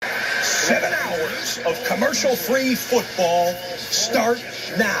7 hours of commercial-free football start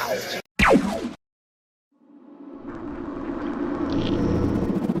now.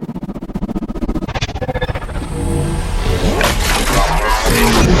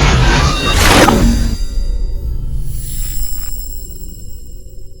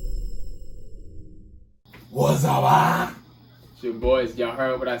 What's up? It's your boys. Y'all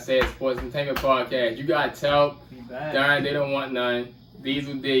heard what I said. Sports Entertainment Podcast. You gotta tell Darrin they don't want none.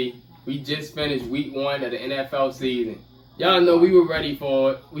 Diesel D. We just finished week 1 of the NFL season. Y'all know we were ready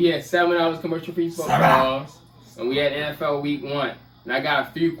for it. We had 7 hours commercial-free football, and we had NFL week 1. And I got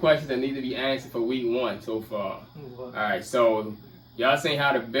a few questions that need to be answered for week 1 so far. All right, so y'all seen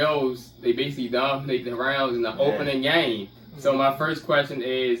how the Bills, they basically dominate the rounds in the opening game. So my first question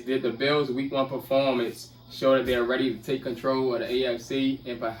is, did the Bills' week 1 performance show that they're ready to take control of the AFC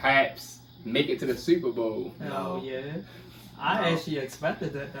and perhaps make it to the Super Bowl? No, yeah. I actually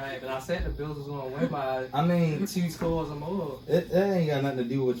expected that to happen. I said the Bills was going to win by 2 scores or more. It ain't got nothing to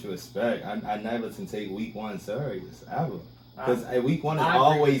do with what you expect. I never can take week 1 serious, ever. Because week 1 is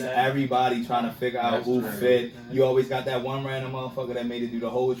always everybody trying to figure out who fit. You always got that one random motherfucker that made it do the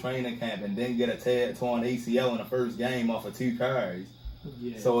whole training camp and then get a torn ACL in the first game off of 2 carries.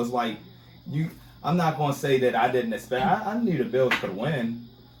 Yeah. So it's like, I'm not going to say that I didn't expect. I knew the Bills could win,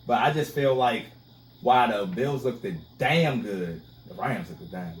 but I just feel like while the Bills looked damn good, the Rams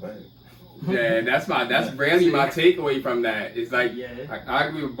looked damn bad. Yeah, that's really my takeaway from that. It's like, I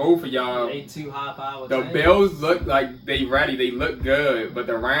agree with both of y'all. They too high power. The Bills look like they ready. They look good, but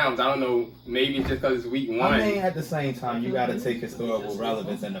the Rams, I don't know. Maybe it's just because it's week 1. I mean, at the same time, you got to take historical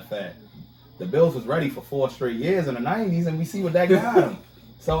relevance in the fact the Bills was ready for 4 straight years in the 90s, and we see what that got them.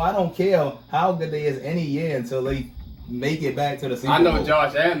 So I don't care how good they is any year until they make it back to the Super Bowl. I know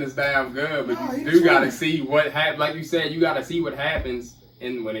Josh Allen is damn good, but you do got to see what happens. Like you said, you got to see what happens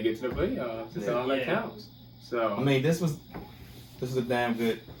when they get to the playoffs. It's all that counts. So I mean, this was a damn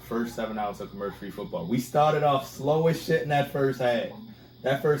good first 7 hours of commercial-free football. We started off slow as shit in that first half.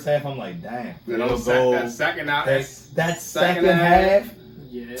 That first half, I'm like, damn. That second half,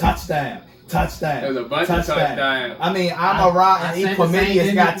 touchdown. There's a bunch of touchdowns. I mean,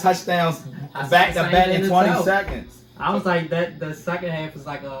 Equimedius got touchdowns back to back in 20 seconds. I was like, the second half was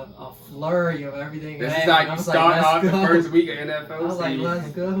like a flurry of everything. This is like you start off the first week of NFL. I was like, let's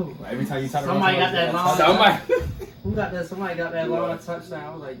go. Every time you talk somebody got that long. Somebody got that long What? touchdown.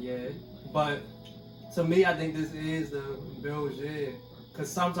 I was like, yeah. But to me, I think this is the Bills' year.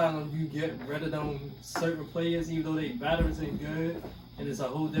 Because sometimes when you get rid of them certain players, even though they veterans and good, and it's a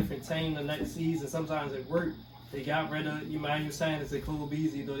whole different team the next season, sometimes it worked. They got rid of Emmanuel Sanders and Cole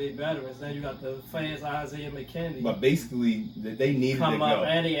Beasley, though they veterans. Then you got the fans Isaiah McKinney. But basically, they needed to go.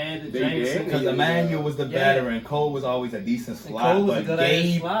 And they added Jameson. Because Emmanuel was the veteran. Cole was always a decent slot. But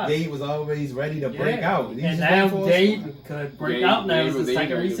Gabe was always ready to break out. And now Gabe could break out now as the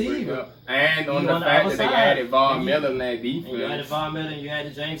second receiver. And on the fact that they added Von Miller in that defense. And you added Von Miller and you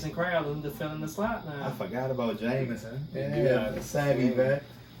added Jameson Crowder to fill in the slot now. I forgot about Jameson. Yeah, savvy vet.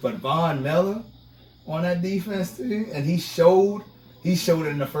 But Von Miller on that defense too, and he showed it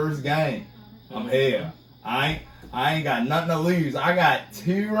in the first game. I'm here. I ain't got nothing to lose. I got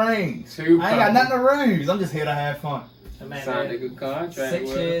 2 rings. I ain't got nothing to lose. I'm just here to have fun. He signed a good contract.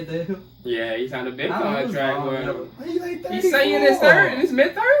 6-year deal. Yeah, he signed a big contract with him. He's saying in his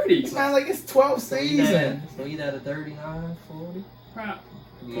mid-30s. It's not like it's 12 season. So he's at a 39, 40?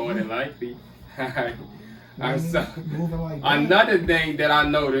 More than likely. Moving like that. Another thing that I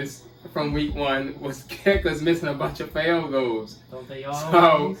noticed from week 1 was kickers missing a bunch of field goals. Don't they all?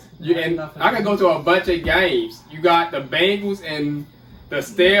 So I can go to a bunch of games. You got the Bengals and the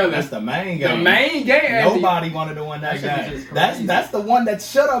Steelers. That's the main game. The main game. Nobody wanted to win that game. That's the one that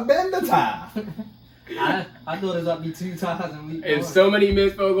should have been the tie. I thought it was up to 2 times in week 1. And so many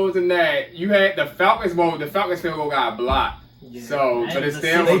missed field goals in that. You had the Falcons. Well, the Falcons field goal got blocked. Yeah. So, but it's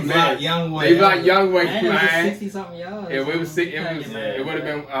still they blocked Youngway. They blocked Youngway, man. 60-something yards. It would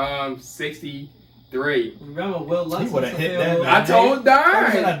have been 63. Remember Will Lutz? He would have hit that. I told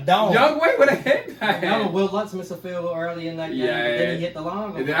Darrin. Youngway would have hit that. Remember Will Lutz missed a field goal early in that game, but then he hit the long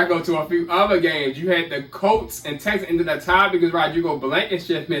one. And then I go to a few other games. You had the Colts and Texans into the tie because Rodrigo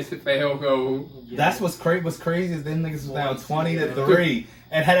Blankenship missed a field goal. Yeah. That's what's crazy is them niggas was down 20-3.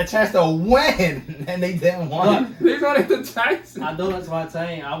 And had a chance to win, and they didn't want it. They wanted the Texans. I know that's my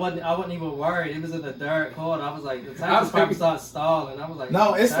team. I wasn't even worried. It was in the third quarter. I was like, the Texans probably started stalling. I was like,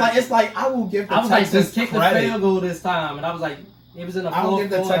 no, it's like I will give the Texans just kick credit. the field goal this time, and I was like, It was in the I don't give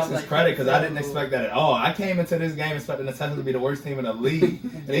the fourth Texans credit because I didn't expect that at all. I came into this game expecting the Texans to be the worst team in the league,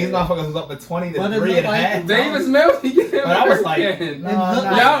 and these motherfuckers was up to 20 to 3 and a half. Davis Mills, but I was like, it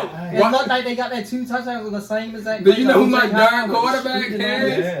looked like they got that 2 touchdowns with the same exact. Do you know who my darn quarterback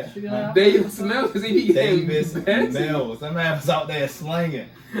is? Yeah. Davis Mills. Davis Mills. That man was out there slinging.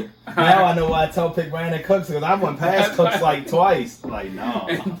 Now I know why I tell Pitt Brandon Cooks because I went past Cooks like twice. Like, no.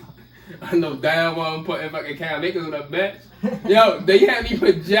 I know damn well I'm putting fucking Cam Akers on the bench. Yo, they had me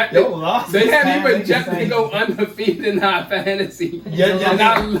projected. They had me projected to go undefeated in our fantasy. Your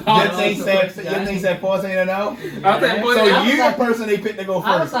thing said 14-0? So you the person they picked to go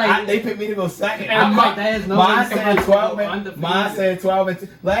first. They picked me to go second. And mine said 12. Mine said 12 and 2.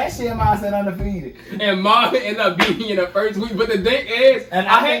 Last year mine said undefeated. And mine ended up beating in the first week. But the thing is, and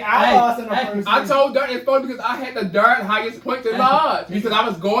I lost in the first week. I told Darrin it's funny because I had the Darrin highest points in large because I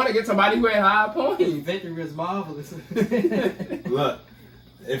was going against somebody who had higher points. Victory was marvelous. Look,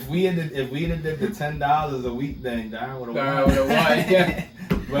 if we had did the $10 a week, then Darrin would have won. Yeah.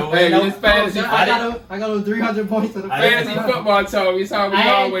 Well, hey, this fantasy. I got 300 points to the fantasy football talk. It's how we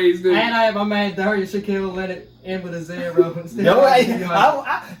always do. And I had my man Darrin Shaquille let it end with a 0.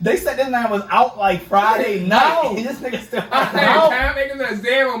 They said this man was out like Friday night. This nigga still Cam Akers a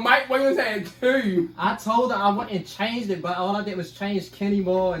 0. Mike Williams had 2. I told her I went and changed it, but all I did was change Kenny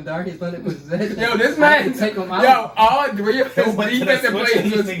Moore and Darrin let it possession. Yo, this man take him out. Yo, all 3 of his defensive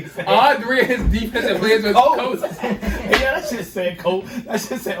players was Colts. Yeah, that shit said Colt. That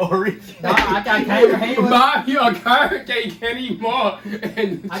shit said Ori. Nah, I got Cameron Hayward. Bobby O'Carrick, Kenny Moore,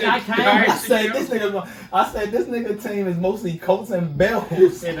 and I got Cameron. I said this nigga team is mostly Colts and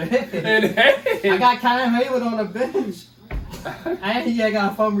Bills. and hey. I got Cameron Hayward on the bench. And he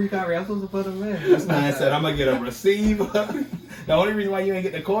got a fumble recovery. I'm supposed to put him in. This man said I'm gonna get a receiver. The only reason why you ain't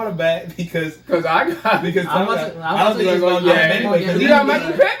get the quarterback because I don't think he's gonna get him anyway. You got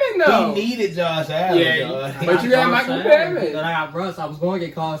Michael Pittman though. He needed Josh Allen. Yeah, but you got Michael Pittman. Then I got Russ. I was going to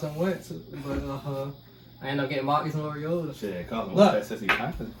get Carson Wentz, but I ended up getting Marcus Mariota. Shit, Carson Wentz says he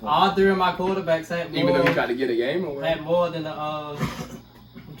practiced. All 3 of my quarterbacks had more. Even though he tried to get a game away. Had more than the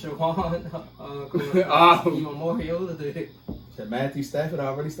Jawan even Mariota did. Matthew Stafford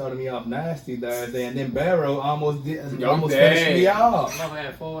already started me off nasty Thursday, and then Barrow almost finished me off. I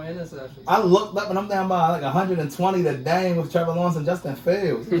had 4 interceptions. I looked up and I'm down by like 120 to dang with Trevor Lawrence and Justin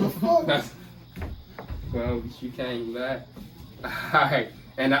Fields. What the fuck? Well, you came back. Alright.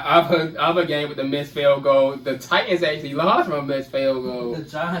 And the other game with the missed field goal, the Titans actually lost from a missed field goal. The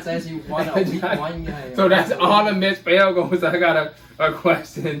Giants actually won a week 1 game. So that's all the missed field goals. I got a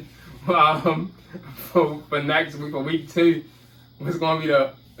question for next week, for week 2. What's going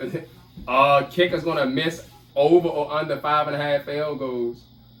to be the kicker's going to miss over or under 5.5 field goals?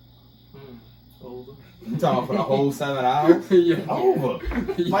 Over. You talking for the whole 7 hours? Yeah. Over.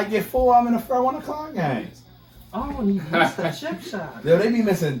 Might get 4 of them in the first 1 o'clock games. Oh, he missed a chip shot. Yo, they be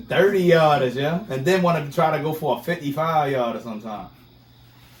missing 30 yarders, yeah? And then want to try to go for a 55-yarder sometime.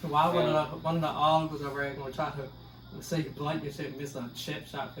 Why one of the August are going to try to say blanket shit missed a chip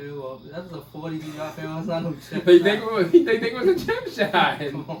shot field? That was a 40-yard field. That's not no chip shot. They think it was a chip shot.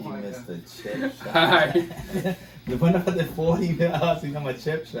 Oh my God. Missed a chip shot. Alright. When about the 40 yards become a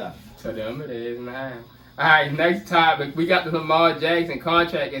chip shot? To them it is, man. Alright, next topic. We got the Lamar Jackson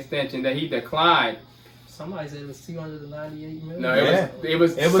contract extension that he declined. Somebody said it was $298 million. No, it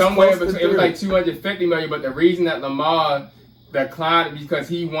was somewhere between. It was like $250 million. But the reason that Lamar declined is because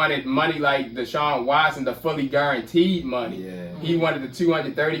he wanted money like Deshaun Watson, the fully guaranteed money. Yeah. He wanted the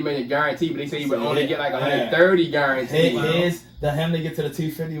 $230 million guaranteed, but they said he would only get like $130 guaranteed. Him to get to the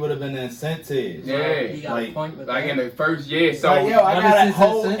 250 would have been the incentive. Yeah, he got a point with like that. In the first year. So I got a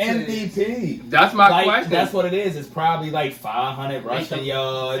whole MVP. That's my question. That's what it is. It's probably like 500 rushing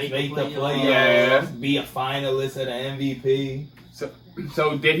yards, make the playoffs, be a finalist at an MVP.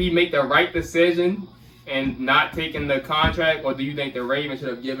 So did he make the right decision and not taking the contract, or do you think the Ravens should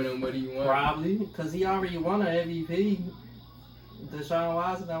have given him what he wanted? Probably, because he already won an MVP. Deshaun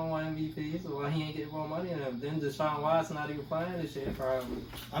Watson don't want MVP, so why he ain't getting more money than him? Then Deshaun Watson not even playing this shit, probably.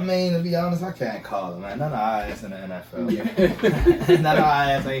 I mean, to be honest, I can't call him, man. None of our ass in the NFL. None of our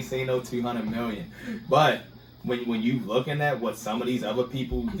ass ain't seen no $200 million. But when you looking at what some of these other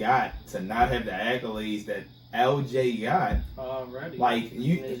people got to not have the accolades that LJ got, already, like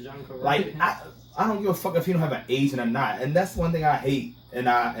I don't give a fuck if you don't have an agent or not. And that's one thing I hate in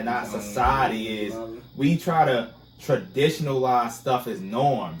our society is we try to traditionalize stuff as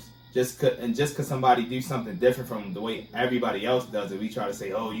norms. Just cause somebody do something different from the way everybody else does it, we try to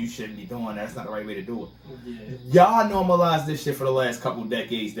say, oh, you shouldn't be doing that. That's not the right way to do it. Yeah. Y'all normalized this shit for the last couple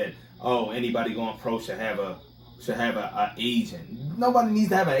decades that, oh, anybody going pro should have a should have a agent. Nobody needs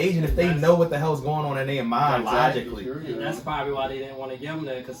to have an agent if they know what the hell's going on in their mind logically. And that's probably why they didn't want to give him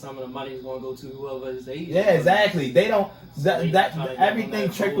that, because some of the money is going to go to whoever is the agent. Yeah, exactly. They don't. That everything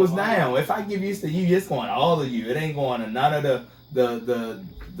trickles down. If I give this to you, it's going to all of you. It ain't going to none of the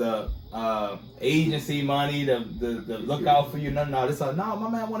agency money, the look out for you. No, my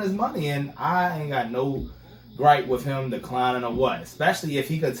man want his money, and I ain't got no gripe with him declining or what. Especially if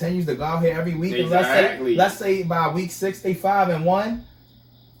he continues to go out here every week. Exactly. And let's say by week 6 they 5-1.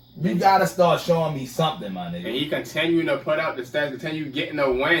 You gotta start showing me something, my nigga. And he continuing to put out the stats, continue getting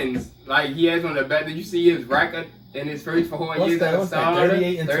the wins. Like he has on the bet. Did you see his record in his first 4 years as a starter?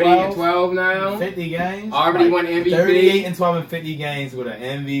 38 and 12 now. 50 games. Already won MVP. 38 and 12 and 50 games with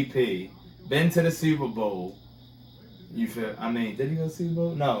an MVP. Been to the Super Bowl. You feel? I mean, did he go to the Super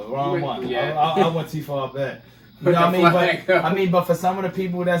Bowl? No, wrong one. Yeah. I went too far back. You know what I mean? But for some of the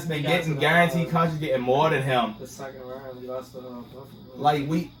people that's been getting guaranteed contracts, getting more than him. The second round, he lost to Buffalo. Like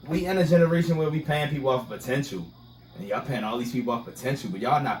we in a generation where we paying people off potential, and y'all paying all these people off potential, but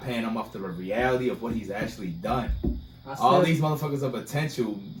y'all not paying them off the reality of what he's actually done. All these motherfuckers of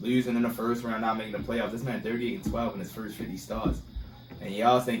potential losing in the first round, not making the playoffs. This man 38 and 12 in his first 50 starts, and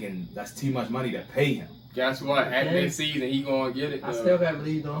y'all thinking that's too much money to pay him. Guess what? At this season, he gonna get it. I still can't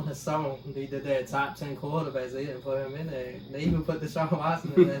believe on his song they did that top 10 quarterbacks. They didn't put him in there. They even put Deshaun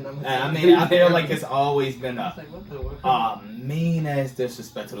Watson in there. I mean, I feel like it's always been a mean ass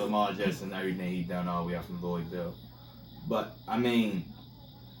disrespect to Lamar Jackson and everything he done all the way up from Louisville. But I mean,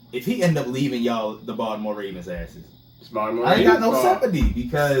 if he end up leaving y'all the Baltimore Ravens asses, I ain't got no sympathy,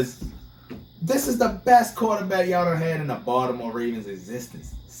 because this is the best quarterback y'all done had in the Baltimore Ravens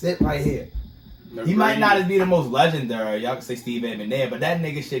existence. Sit right here. He might not be the most legendary. Y'all can say Steve McNair, but that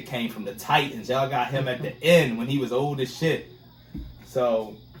nigga shit came from the Titans. Y'all got him at the end when he was old as shit.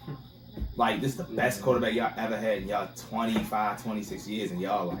 So, like, this is the best quarterback y'all ever had in y'all 25, 26 years, and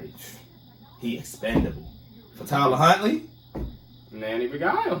y'all like, he expendable. For Tyler Huntley? Man, he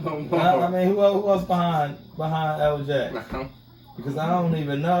forgot him. I mean, who else behind LJ? Because I don't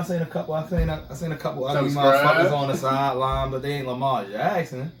even know. I seen a couple ugly motherfuckers on the sideline, but they ain't Lamar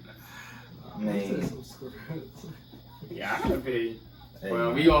Jackson. I mean, yeah, I could be.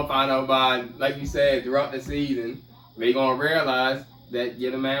 Well, we gonna find out by, like you said, throughout the season, they gonna realize that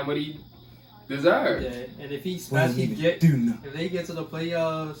get a man what he deserves. Yeah, and if if they get to the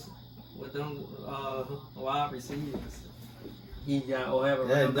playoffs with them wide receivers, he got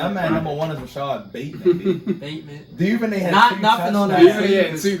that man number one is Rashad Bateman. Bateman. Do you even they had nothing on that?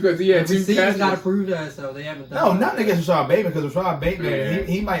 Because he had two catches. Got to prove that, so they haven't done. No, nothing against Rashad Bateman, because Rashad Bateman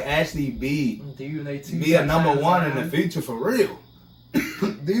he might actually be a number one in the future for real.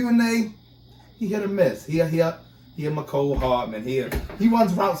 Duvernay, he hit or miss. He a McCole Hardman. He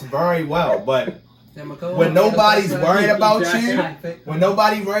runs routes very well, but when nobody's worried about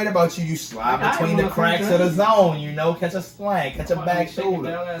you, you slide between the cracks of the zone. You know, catch a slant, catch a back shoulder.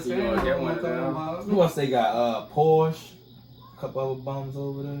 Who else they got? Porsche, a couple other bums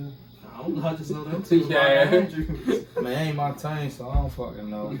over there. I don't know. I just know them two. Man, ain't my team, so I don't fucking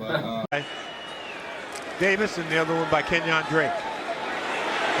know. But Davis and the other one by Kenyon Drake.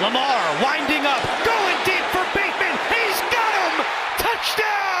 Lamar winding up, going deep for Bateman. He's got him!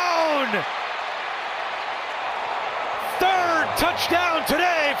 Touchdown! Third touchdown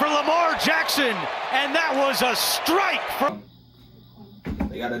today for Lamar Jackson, and that was a strike from.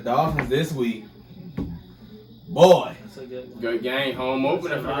 They got the Dolphins this week. Boy, That's a good game, home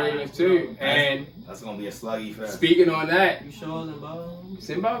opener for Ravens too, and that's gonna be a sluggy fest. Speaking on that, You sure it's involved? it's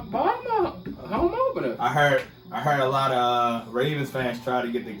about Baltimore home opener. I heard a lot of Ravens fans try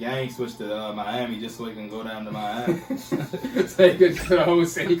to get the gang switched to Miami just so they can go down to Miami. So the whole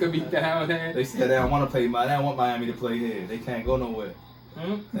city could be down there. They said they don't want to play. They don't want Miami to play here. They can't go nowhere.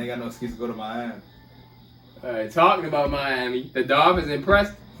 They ain't got no excuse to go to Miami. Talking about Miami, the Dolphins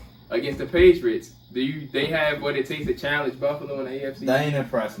impressed against the Patriots. They have what it takes to challenge Buffalo in the AFC? They ain't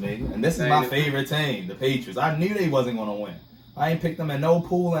impressed me. And this is my favorite team, the Patriots. I knew they wasn't going to win. I ain't picked them in no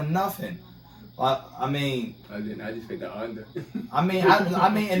pool and nothing. I mean, I didn't. I just picked the under. I mean,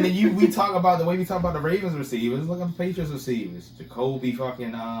 and then we talk about the way we talk about the Ravens receivers. Look at the Patriots receivers. Jacoby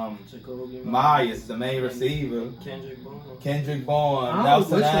Myers, the main receiver. Kendrick Bourne,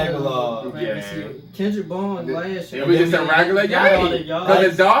 Nelson Aguilar. Kendrick Bourne last year. It was just a regular game.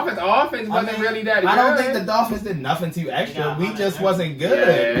 Because the Dolphins' offense wasn't really that good. I don't think the Dolphins did nothing too extra. We just wasn't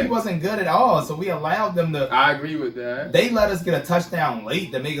good. Yeah. We wasn't good at all. So we allowed them to. I agree with that. They let us get a touchdown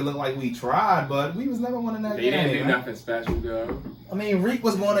late to make it look like we tried. God, but we was never winning that game. They didn't do nothing special, though. I mean, Reek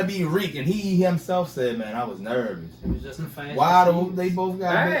was going to be Reek, and he himself said, man, I was nervous. It was just a fan. Why they both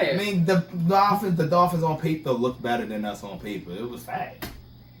got Hey. I mean, the Dolphins on paper look better than us on paper. It was fact.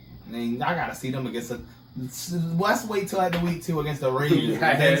 I mean, I got to see them against let's wait till after week 2 against the Ravens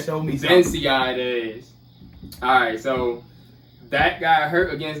and then show me Then something. see how it is. All right, so that guy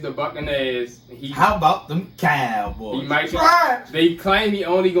hurt against the Buccaneers. How about them Cowboys? He might be, Right. they claim he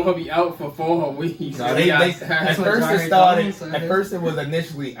only going to be out for 4 weeks. No, at That's what first it Darrin started. said. At first it was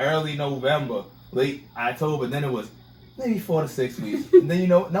initially early November, late October. Then it was maybe 4 to 6 weeks. And then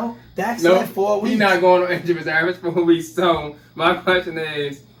Dak said 4 weeks. He's not going on injury reserve. It's 4 weeks. So my question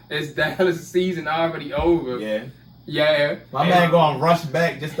is Dallas' season already over? Yeah. Yeah. My man going to rush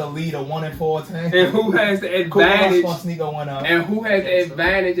back just to lead a 1-4 team. And who has the Cooper Rush advantage? gonna sneak a one up. And who has the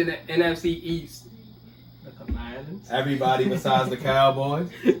advantage in the NFC East? The Commanders. Everybody besides the Cowboys.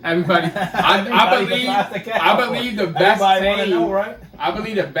 Everybody. Everybody besides the Cowboys. I believe the best Everybody wanna team. know, right? I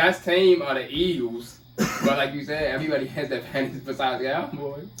believe the best team are the Eagles. But like you said, everybody has the advantage besides the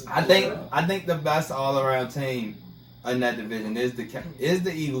Cowboys. I think the best all around team in that division is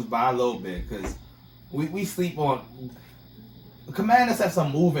the Eagles by a little bit because we sleep on. The Commanders have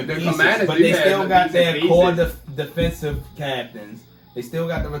some moving The pieces, Commanders but do they have still some got their decent core pieces. defensive captains. They still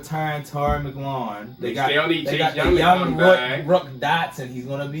got the return Terry McLaurin. They still need they Chase got Young the to come back. Rook Dotson. He's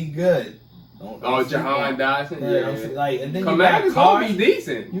gonna be good. Oh, Jahan Dodson. Yeah. And then Commanders you got gonna be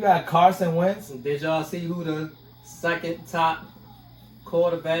decent. You got Carson Wentz. Did y'all see who the second top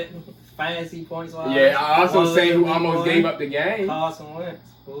quarterback fantasy points wise? Yeah, I also say who Week almost one? gave up the game. Carson Wentz.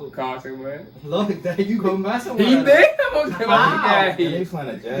 Ooh. Carson Wentz. Look, there you go messing with He us. did almost give Wow. up And the they game. playing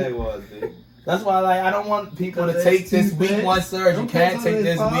the Jaguars, dude. That's why, I don't want people to Because take it's this too week big. 1 surge. You Them can't kids take on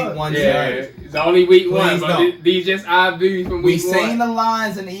this his week pod. 1 Yeah, surge. it's only week 1, Please but don't. these just IVs from We week seen 1. the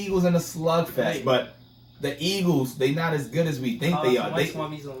Lions and the Eagles in the slugfest, Hey. but the Eagles, they not as good as we think they are. Carson Wentz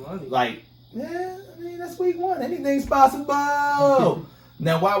won me some money. That's week 1. Anything's possible.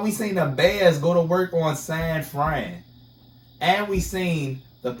 Now, while we seen the Bears go to work on San Fran, and we seen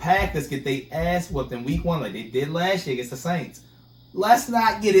the Packers get their ass whooped in week 1 like they did last year against the Saints. Let's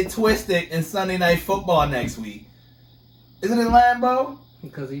not get it twisted in Sunday Night Football next week. Is it in Lambeau?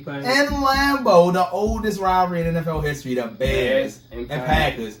 Because he playing. In Lambeau, the oldest rivalry in NFL history, the Bears and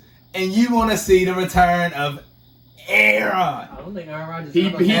Packers. And you're going to see the return of Aaron. I don't think Aaron Rodgers. He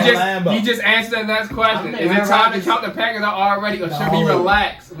Lambeau. just answered the next question. I Is don't it think time to Aaron count the Packers out already, or should we No.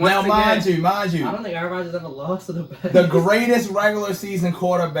 relax? Now, mind again? you, I don't think Aaron Rodgers ever lost to the Bears. the greatest regular season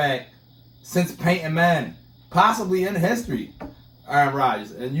quarterback since Peyton Manning, possibly in history, Aaron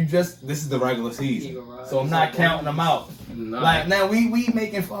Rodgers. And this is the regular season. So I'm not counting them out. No. Like, now we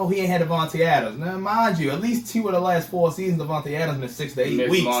making fun, he ain't had Devontae Adams. Now, mind you, at least 2 of the last 4 seasons, Devontae Adams missed 6 to 8 Missed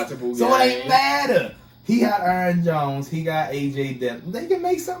weeks. multiple So it ain't games. matter. He got Aaron Jones. He got A.J. Dillon. They can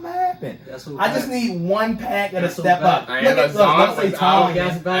make something happen. I just need one Packer to That's step who up. back. Look at And don't say Lazard Tom. was Don't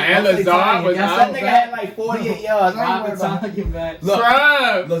out. say And Lazard Tom. was That out. nigga had like 48 yards. I ain't worried about Robert him. back. Look,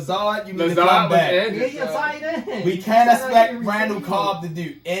 Scrub. Lazard, you need to Lazard come was back. injured. Get your tight end. We can't That's expect not Randall every Cobb to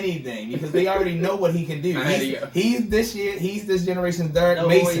do anything because they already know what he can do. Hey, He's this generation's Derek Know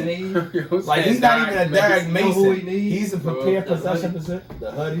Mason. who he need? Like, he's not even a Derek Know who Mason. he need? He's a prepared The possession hoodie. percent.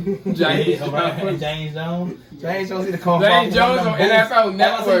 The hoodie. James Jones. James Jones. James Jones need to come James up Jones with on one of them booths. NFL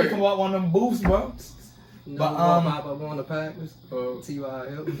That's why he Network. come up one of them booths, bro. No But, more pop up on the Packers. Oh. T.Y.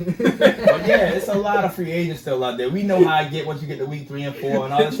 But yeah, it's a lot of free agents still out there. We know how I get once you get to week 3 and 4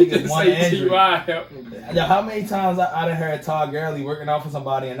 and all that shit gets one Say injury. T.Y. Now, how many times I done heard Todd Gurley working out for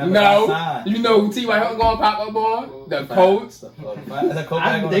somebody and never got No, signed? you know who T.Y. Hilton going to pop up on? The Colts.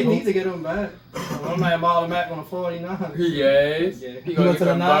 They need to get him back. I'm not Marlon Mack on the 49ers. He is. Yeah. He He gonna went to get the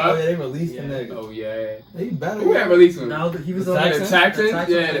them Niners. bucks. Yeah, they released the Yeah. nigga. Oh yeah. They better. Who had released him? No, he was The on Texans? Texans? Yeah, the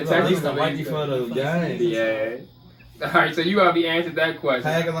They Texans released him right released before him. the game. Yeah. All right, so you already answered that question.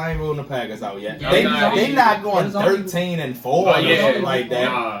 Packers, I ain't ruling the Packers out yet. Yeah, They nah, not going it was only- 13-4 Oh, or yeah. something like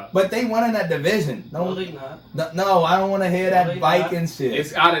that. Nah. But they won in that division. No, they not. No, I don't want to hear No, that they not. Vikings shit.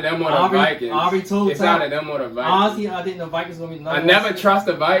 It's out of them or the Aubrey Vikings. told It's Tom- out of them or the Vikings. Honestly, I think the Vikings gonna be the I number never one seed. trust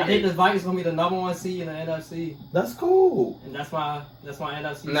the I think Vikings. the Vikings gonna be the number 1 seed in the NFC, That's cool. and that's my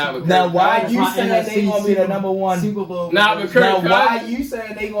NFC. Nah, Super- Now, why That's you my saying NFC they gonna be the Super- number 1? Super Bowl? Nah, but Kirk Now, why Cousins- you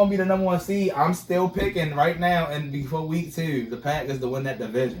saying they gonna be the number 1 seed? I'm still picking right now, and before week 2, the Packers to win that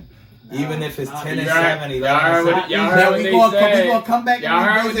division. Even if it's 10 and 7, Y'all heard what Now, they we gonna said. come back Y'all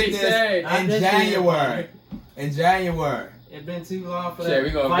heard and what they revisit this said. Not in this year. January. In January. It's been too long for Shit, that. we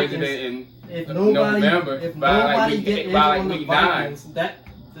gonna Vikings. visit it in If nobody, November. if by like nobody week- get injured by like on the week 9. Vikings,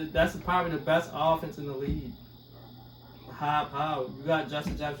 that's probably the best offense in the league. How? You got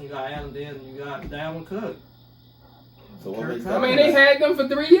Justin Jefferson, you got Adam Thielen, you got Dalvin Cook. So what makes I mean, they had them for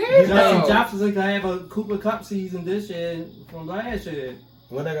 3 years. Justin Jefferson could have a Cooper Cup season this year from last year.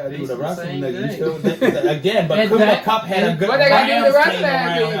 What they got to do with the rest of them? Again, Again, but Cooper Cup had a good. What they got to do with the rest of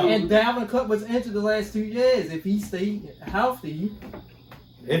that? And Dalvin Cook was injured the last 2 years. If he stayed healthy,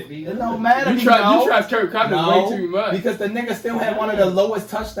 it don't matter. You trust Kirk Cousins way too much. Because the nigga still had one of the lowest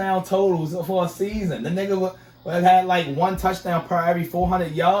touchdown totals for a season. The nigga had like 1 touchdown per every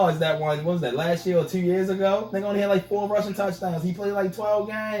 400 yards. That one, what was that, last year or 2 years ago? Nigga only had like 4 rushing touchdowns. He played like 12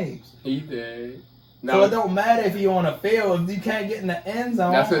 games. He did. So it don't matter if you on the field. If you can't get in the end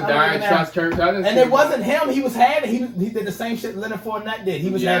zone. That's what Darrin trusts Kirk Cousins. And it wasn't him. He was having. He did the same shit Leonard Fournette did. He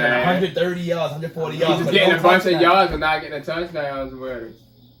was having 130 yards, 140 yards. He was getting a bunch of yards but not getting the touchdowns with it.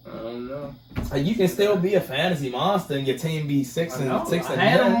 I don't know. You can still be a fantasy monster and your team be 6 and 6 and I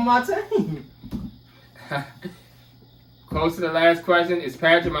had him on my team. Close to the last question: is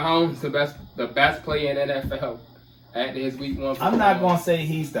Patrick Mahomes the best player in NFL after his week 1? I'm not gonna say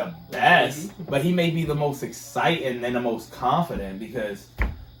he's the best, but he may be the most exciting and the most confident because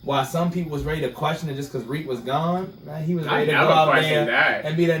while some people was ready to question it just because Reek was gone, man, he was ready to go out there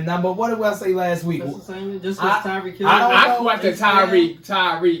and be the number. What did I say last week? Just because Tyreek Hill. I questioned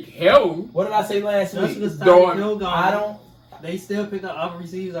Tyreek Hill. What did I say last week? Just because Tyreek Hill gone. I don't. They still picked up other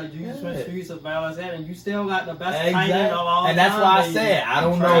receivers like Juju Smith-Schuster, Valdes, and you still got the best exactly. tight end of all time. And that's why I said I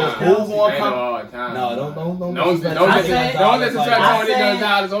don't know who's going to come. No, don't listen to Tony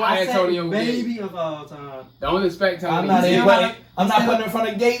Gonzalez or Antonio Gates. Baby of all time. Don't expect Tony. I'm not putting him in front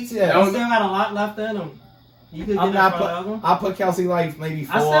of Gates yet. He still got a lot left in him. You could get in front of him. I put Kelsey like maybe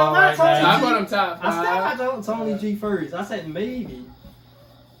 4. I put him top 5. I still got Tony G first. I said maybe.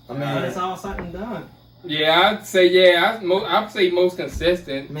 I mean, it's all said and done. Yeah, I'd say I'd say most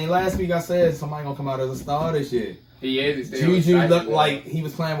consistent. I mean, last week I said somebody gonna come out as a star this year. He is. Juju looked like he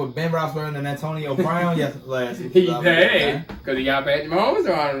was playing with Ben Roethlisberger and Antonio Brown last week. He did, because he got Patrick Mahomes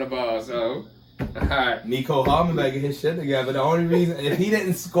running the ball. So, all right. Nico Harman better get his shit together. The only reason, if he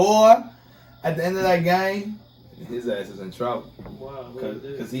didn't score at the end of that game, his ass is in trouble. Wow,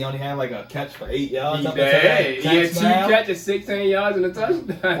 because he only had like a catch for 8 yards. He did. He had 2 catches, 16 yards, and a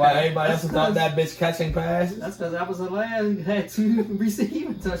touchdown. While everybody else thought that bitch catching passes. That's because that was the last. He had 2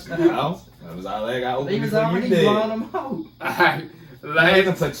 receiving touchdowns. That was our leg. I opened They was before already you did. blowing them out.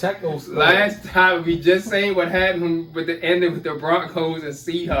 Last time we just seen what happened with the ending with the Broncos and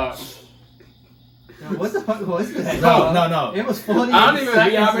Seahawks. What's that? No. It was 40 I don't even.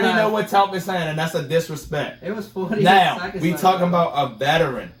 seconds We already left. know what Talp is saying, and that's a disrespect. It was 40 Now seconds we left. talking about a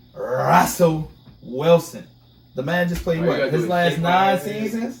veteran, Russell Wilson. The man just played his last 9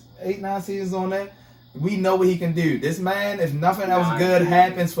 seasons, 8-9 seasons on that. We know what he can do. This man, if nothing else good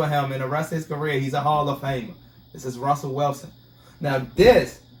happens for him in the rest of his career, he's a Hall of Famer. This is Russell Wilson. Now if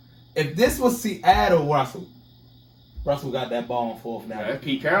this was Seattle Russell got that ball on 4th down. Yeah,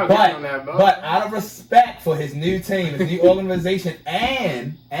 Pete Carroll got on that ball. But out of respect for his new team, his new organization,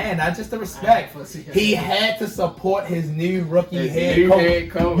 and not just the respect, he had to support his new rookie head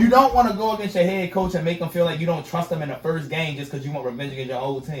coach. You don't want to go against your head coach and make him feel like you don't trust him in the first game just because you want revenge against your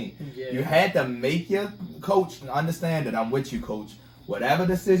old team. Yeah. You had to make your coach understand that I'm with you, coach. Whatever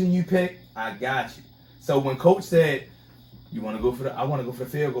decision you pick, I got you. So when coach said, I want to go for the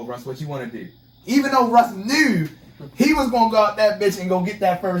field goal, Russ, what you want to do? Even though Russ knew he was going to go out that bitch and go get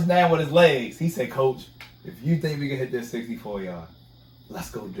that first down with his legs. He said, Coach, if you think we can hit this 64-yard, let's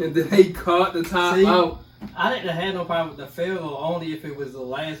go do it. And then he caught the time out. I didn't have no problem with the field goal only if it was the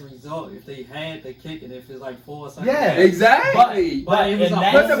last result. If they had to kick it, if it's like 4 seconds. Yeah, exactly. But it was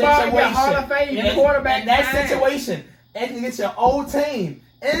put the ball in your Hall of Fame quarterback. In that situation, and you get your old team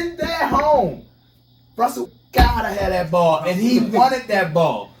in their home, Russell gotta have that ball, and he wanted that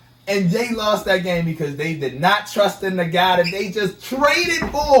ball. And they lost that game because they did not trust in the guy that they just traded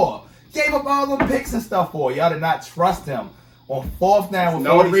for. Gave up all them picks and stuff for. Y'all did not trust him on 4th down with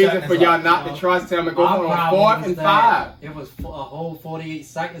 40 no reason seconds for y'all not to trust him and go for on 4th and 5. It was a whole 48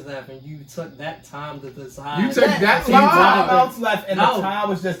 seconds left, and you took that time to decide. You took that long? Timeouts left, and the time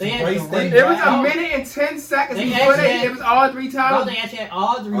was just they wasted. It was a minute and 10 seconds before it was all 3 times. No, they actually had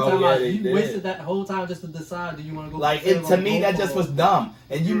all 3 timeouts. You wasted that whole time just to decide, do you want to go? Like, to me, that just was dumb.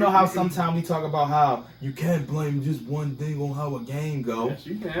 And you know how sometimes we talk about how you can't blame just one thing on how a game goes. Yes,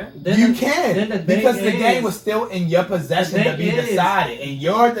 you can. You can. Because the game was still in your possession to be decided. And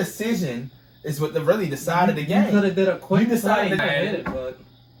your decision is what really decided the game. You could have did a quick play.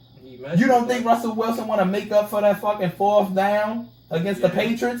 You don't think Russell Wilson want to make up for that fucking 4th down against the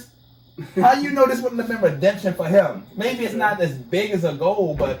Patriots? How you know this wouldn't have been redemption for him? Maybe it's not as big as a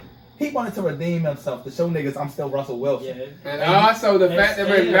goal, but He wanted to redeem himself to show niggas I'm still Russell Wilson. Yeah. And also the fact that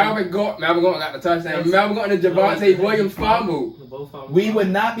when Melvin Gordon got the touchdown, Melvin Gordon and Javonte Williams fumbled. We would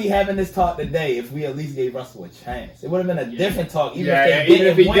not be having this talk today if we at least gave Russell a chance. It would have been a different talk, even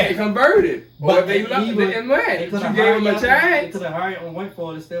if he didn't convert it. But if they left it and went, you gave him a chance. They could have hurried and went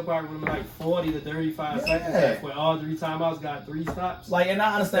for it. It still probably would have been like 40 to 35 seconds. Where all 3 timeouts got 3 stops. Like, and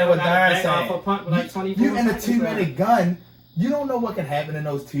I understand what Darrin's saying. Off a punt with like 24 you in a seconds 2-minute gun. You don't know what can happen in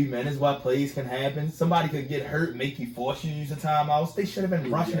those 2 minutes, what plays can happen. Somebody could get hurt, make you force you to use the timeouts. They should have been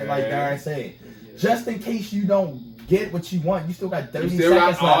rushing it like Darrin said. Just in case you don't get what you want, you still got 30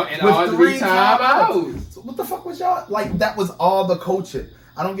 seconds left. And all 3 timeouts. So what the fuck was y'all? Like, that was all the coaching.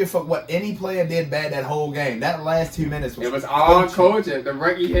 I don't give a fuck what any player did bad that whole game. That last 2 minutes was it was all coaching. The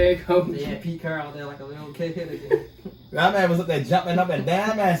rookie head coach. Yeah, Pete Carroll out there like a little kid again. That man was up there jumping up and down.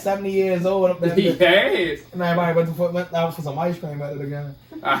 That man 70 years old up there. Yes. Man, everybody went out for some ice cream at it again.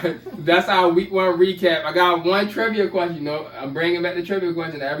 That's our week 1 recap. I got one trivia question. You know, I'm bringing back the trivia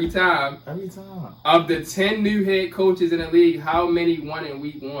question every time. Every time. Of the 10 new head coaches in the league, how many won in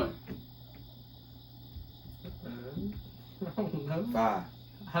week 1? I don't know. 5.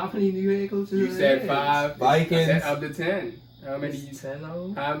 How many new head coaches? You said 5. Vikings. I said of the 10. How many? 10 of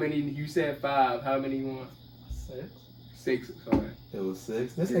them? How many? You said 5. How many won? 6. 6. Sorry. It was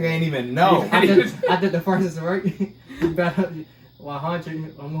 6. This nigga ain't even know. I did the first right. You better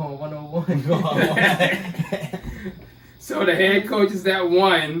 100. I'm going 101. So the head coaches that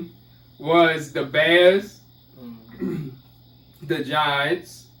won was the Bears, the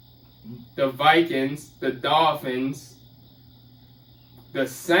Giants, the Vikings, the Dolphins, the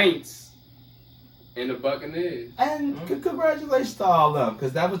Saints, and the Buccaneers. And congratulations to all of them,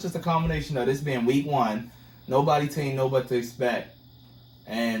 because that was just a combination of this being week 1. Nobody team know what to expect.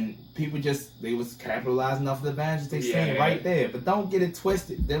 And people they was capitalizing off the advantages they seen right there. But don't get it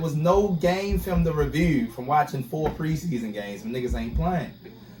twisted. There was no game film to review from watching 4 preseason games. Them niggas ain't playing.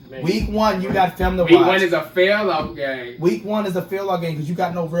 Man. Week 1, you got film to watch. Week 1 is a fail-out game. Week 1 is a fail-out game because you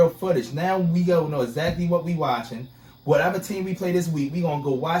got no real footage. Now we know exactly what we watching. Whatever team we play this week, we going to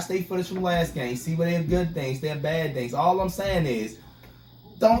go watch their footage from last game, see what their good things, their bad things. All I'm saying is,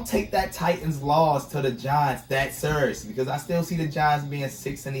 don't take that Titans loss to the Giants that seriously, because I still see the Giants being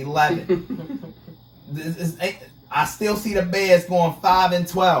 6-11. I still see the Bears going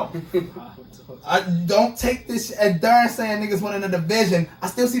 5-12. I don't take this as Darrin saying niggas winning the division. I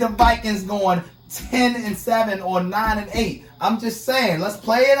still see the Vikings going 10-7 or 9-8. I'm just saying, let's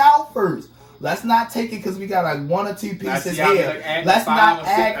play it out first. Let's not take it because we got like 1 or 2 pieces here. Let's not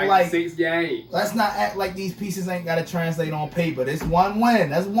act like 6 games. Let's not act like these pieces ain't got to translate on paper. This 1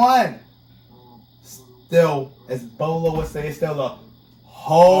 win. That's 1. Still, as Bolo would say, still a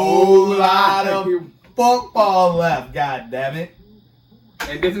whole lot of football left. God damn it.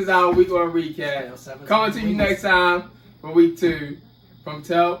 And this is our week 1 recap. Coming to you next time for week 2. From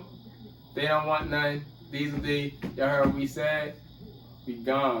Telp, they don't want none. These will be, y'all heard what we said. We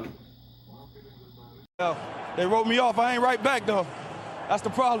gone. They wrote me off. I ain't right back, though. That's the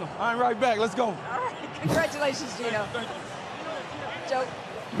problem. I ain't right back. Let's go. All right. Congratulations, Gino. Joe.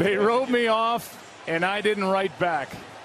 They wrote me off, and I didn't write back.